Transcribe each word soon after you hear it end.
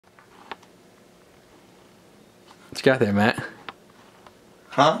What you got there, Matt?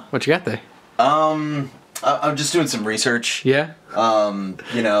 Huh? What you got there? I'm just doing some research. Yeah?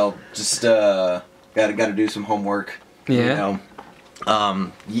 You know, just gotta do some homework. Yeah.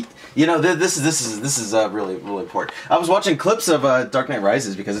 You know, this is really important. I was watching clips of Dark Knight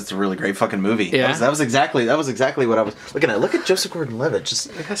Rises because it's a really great fucking movie. Yeah. That was exactly what I was looking at. Look at Joseph Gordon-Levitt.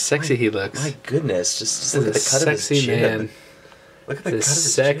 Just Look how sexy he looks. My goodness, just look at the cut of his sexy chin. man. Look at the cut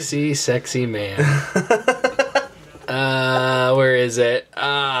of his sexy man. Where is it?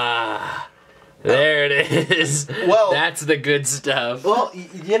 There it is. Well, that's the good stuff. Well,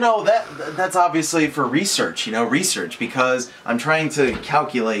 you know, that's obviously for research, because I'm trying to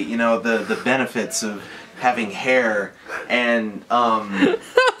calculate, the benefits of having hair and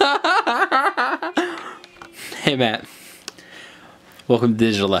Hey Matt. Welcome to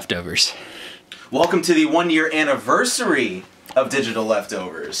Digital Leftovers. Welcome to the 1-year anniversary of Digital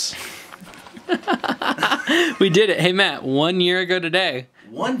Leftovers. We did it. Hey Matt, 1 year ago today.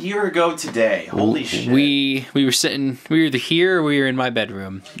 1 year ago today. Holy shit. We were either here or we were in my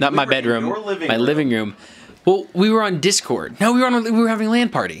bedroom. Not my bedroom. Your living my room. living room. Well, we were on Discord. No, we were having a LAN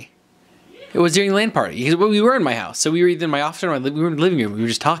party. It was during a LAN party. Because we were in my house. So we were either in my office or we were in the living room. We were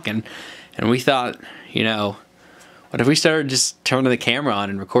just talking. And we thought, what if we started just turning the camera on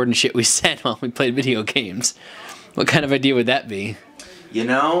and recording shit we said while we played video games? What kind of idea would that be?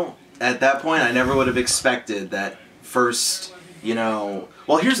 At that point, I never would have expected that first, Well,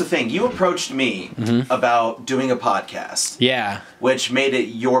 here's the thing. You approached me about doing a podcast. Yeah. Which made it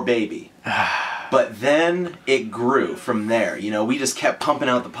your baby. But then it grew from there. We just kept pumping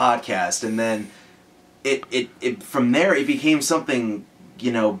out the podcast, and then it from there it became something,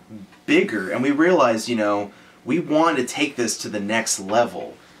 bigger. And we realized, we wanted to take this to the next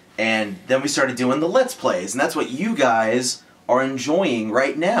level. And then we started doing the Let's Plays, and that's what you guys are enjoying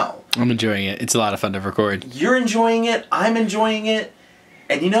right now. I'm enjoying it. It's a lot of fun to record. You're enjoying it. I'm enjoying it.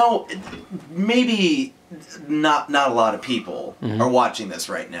 And maybe not a lot of people are watching this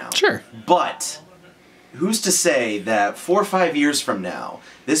right now. Sure. But who's to say that 4 or 5 years from now,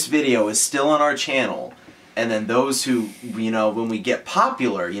 this video is still on our channel, and then those who, when we get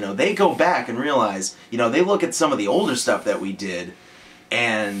popular, they go back and realize, they look at some of the older stuff that we did,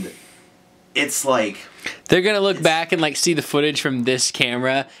 and it's like... They're going to look back and see the footage from this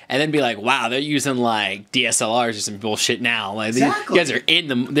camera and then be like, wow, they're using DSLRs or some bullshit now. Exactly. These guys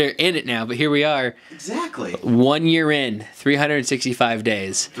are they're in it now, but here we are. Exactly. 1 year in, 365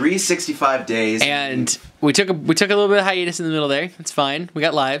 days. 365 days. And we took a little bit of hiatus in the middle there. It's fine. We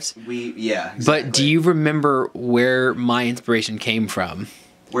got lives. Yeah, exactly. But do you remember where my inspiration came from?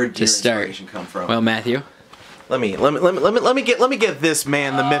 Where did your inspiration come from? Well, Matthew. Let me get this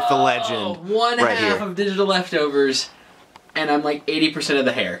man, the myth, the legend. One right half here. Of Digital Leftovers, and I'm 80% of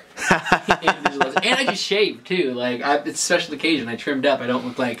the hair. And I just shaved too. It's a special occasion. I trimmed up. I don't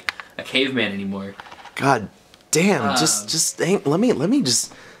look like a caveman anymore. God damn! Let me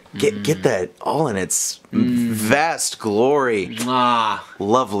just get that all in its vast glory.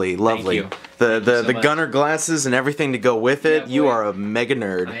 Lovely. Thank you. The gunner glasses and everything to go with it. Yeah, you are a mega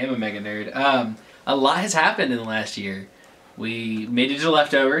nerd. I am a mega nerd. A lot has happened in the last year. We made Digital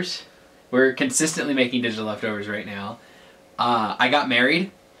Leftovers. We're consistently making Digital Leftovers right now. I got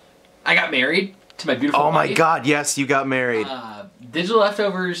married. To my beautiful wife. Oh my god, yes, you got married. Digital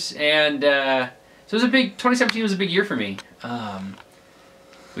Leftovers, and so it was 2017 was a big year for me.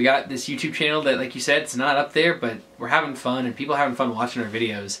 We got this YouTube channel that, like you said, it's not up there, but we're having fun, and people are having fun watching our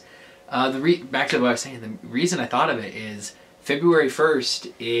videos. Back to what I was saying, the reason I thought of it is February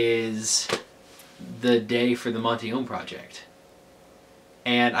 1st is the day for the Montione project.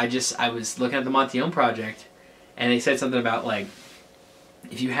 And I was looking at the Montione project, and they said something about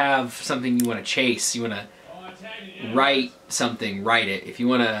if you have something you want to chase, you want to write something, write it. If you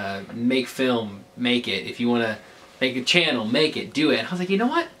want to make film, make it. If you want to make a channel, make it, do it. And I was like, you know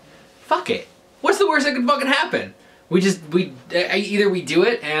what? Fuck it. What's the worst that could fucking happen? Either we do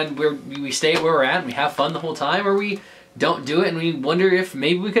it and we stay where we're at and we have fun the whole time, or we don't do it and we wonder if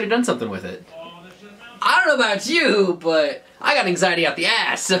maybe we could have done something with it. I don't know about you, but I got anxiety out the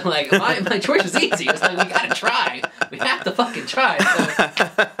ass. So my choice was easy. It was we gotta try. We have to fucking try.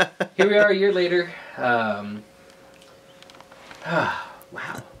 So here we are a year later. Wow.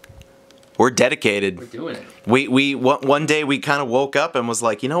 We're dedicated. We're doing it. We one day we kind of woke up and was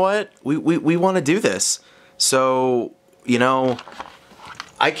like, you know what? We want to do this. So,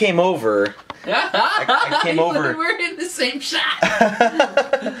 I came over. I came over. We're in the same shot.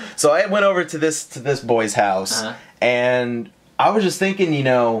 So I went over to this boy's house, and I was just thinking,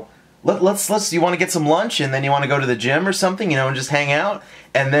 let's. You want to get some lunch, and then you want to go to the gym or something, and just hang out.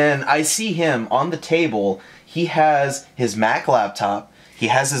 And then I see him on the table. He has his Mac laptop. He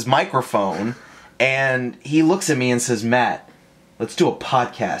has his microphone, and he looks at me and says, "Matt, let's do a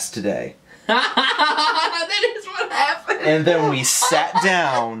podcast today." That is what happened. And then we sat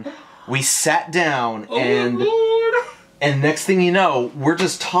down. And next thing you know, we're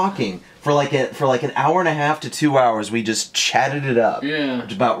just talking for like an hour and a half to 2 hours. We just chatted it up. Yeah.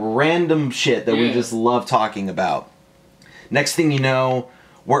 About random shit that we just love talking about. Next thing you know,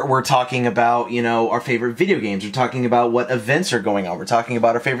 we're talking about, our favorite video games. We're talking about what events are going on. We're talking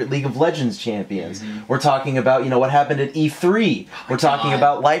about our favorite League of Legends champions. Mm-hmm. We're talking about, what happened at E3. We're talking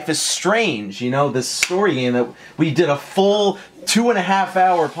about Life is Strange, this story game that we did a full 2.5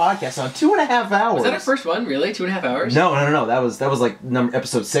 hour podcast on. 2.5 hours. Was that our first one, really? 2.5 hours? No. That was like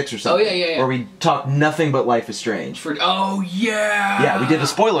episode 6 or something. Oh, yeah. Where we talked nothing but Life is Strange. Oh, yeah! Yeah, we did a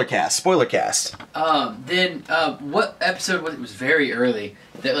spoiler cast. Then, what episode was it? It was very early.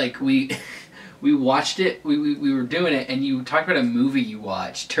 That, we watched it, we were doing it, and you talked about a movie you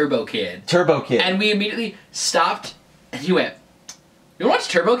watched, Turbo Kid. And we immediately stopped, and you went, "You want to watch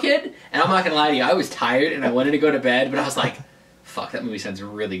Turbo Kid?" And I'm not going to lie to you, I was tired, and I wanted to go to bed, but I was like, fuck, that movie sounds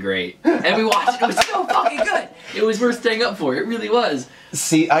really great. And we watched it, it was so fucking good! It was worth staying up for, it really was.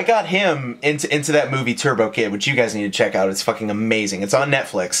 See, I got him into that movie Turbo Kid, which you guys need to check out. It's fucking amazing. It's on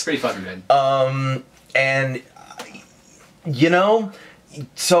Netflix. Pretty fucking good. And,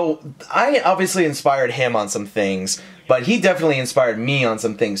 so I obviously inspired him on some things, but he definitely inspired me on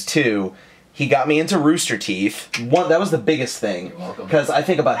some things too. He got me into Rooster Teeth. That was the biggest thing. You're welcome. Because I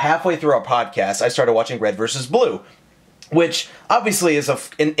think about halfway through our podcast, I started watching Red vs. Blue, which obviously is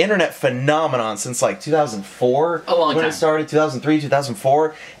an internet phenomenon since 2004. A long time. When it started, 2003,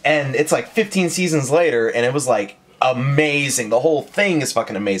 2004. And it's 15 seasons later, and it was amazing. The whole thing is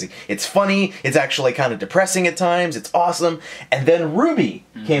fucking amazing. It's funny. It's actually kind of depressing at times. It's awesome. And then Ruby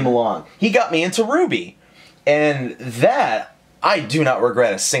came along. He got me into Ruby. And that, I do not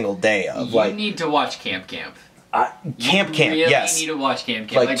regret a single day of. You need to watch Camp. Camp, really yes. You need to watch Camp.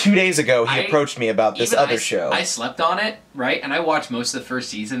 2 days ago, he approached me about this other show. I slept on it, right? And I watched most of the first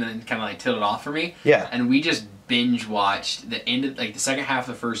season and then kind of tilted off for me. Yeah. And we just binge watched the end of, the second half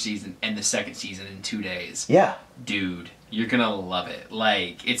of the first season and the second season in 2 days. Yeah. Dude, you're gonna love it.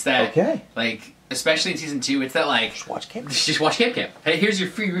 It's that. Okay. Especially in season 2, it's that Just watch Camp. Just watch Camp. Hey, here's your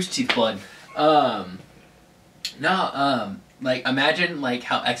free Rooster Teeth plug. Imagine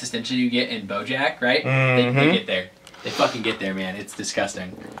how existential you get in BoJack, right? Mm-hmm. They get there. They fucking get there, man. It's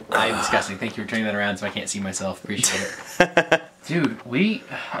disgusting. I'm disgusting. Thank you for turning that around so I can't see myself. Appreciate it. Dude, a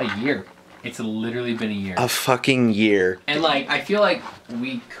year. It's literally been a year. A fucking year. And I feel like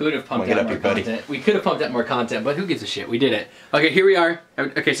we could have pumped out more content. We could have pumped out more content, but who gives a shit? We did it. Okay, here we are.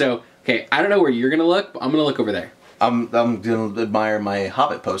 Okay, I don't know where you're gonna look, but I'm gonna look over there. I'm gonna admire my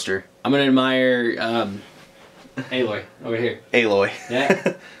Hobbit poster. I'm gonna admire Aloy over here. Aloy.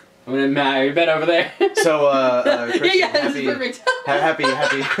 Yeah. I'm gonna admire your bed over there. So, Christian, yeah, this is perfect. happy.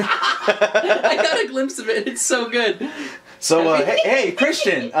 I got a glimpse of it. It's so good. So, hey,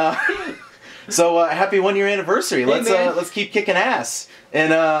 Christian. So happy 1 year anniversary. Hey, Let's keep kicking ass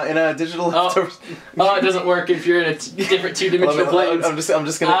in a digital. Oh, it doesn't work if you're in a different two-dimensional planes. I'm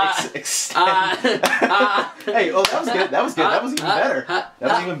just gonna extend. Hey, oh, that was good. That was even better. That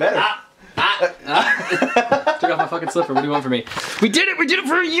was even better. Took off my fucking slipper. What do you want from me? We did it! We did it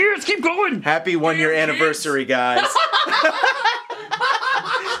for a year! Let's keep going! Happy 1 year anniversary, guys.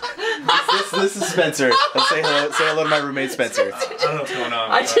 This is Spencer. Let's say hello to my roommate Spencer. I don't know what's going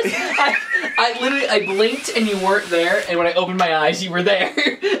on. I literally blinked and you weren't there, and when I opened my eyes, you were there,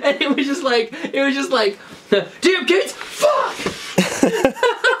 and it was just like, damn kids, fuck!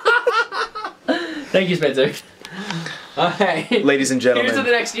 Thank you, Spencer. Okay. Ladies and gentlemen. Here's to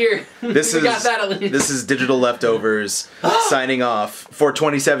the next year. This is Digital Leftovers signing off for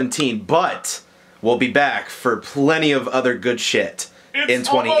 2017, but we'll be back for plenty of other good shit in 2018. It's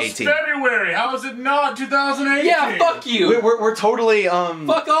almost February. How is it not 2018? Yeah, fuck you. We're totally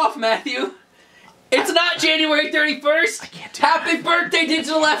Fuck off, Matthew. It's not January 31st. I can't do Happy birthday,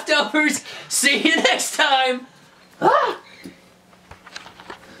 Digital Leftovers. See you next time.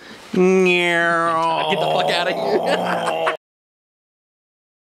 Get the fuck out of here.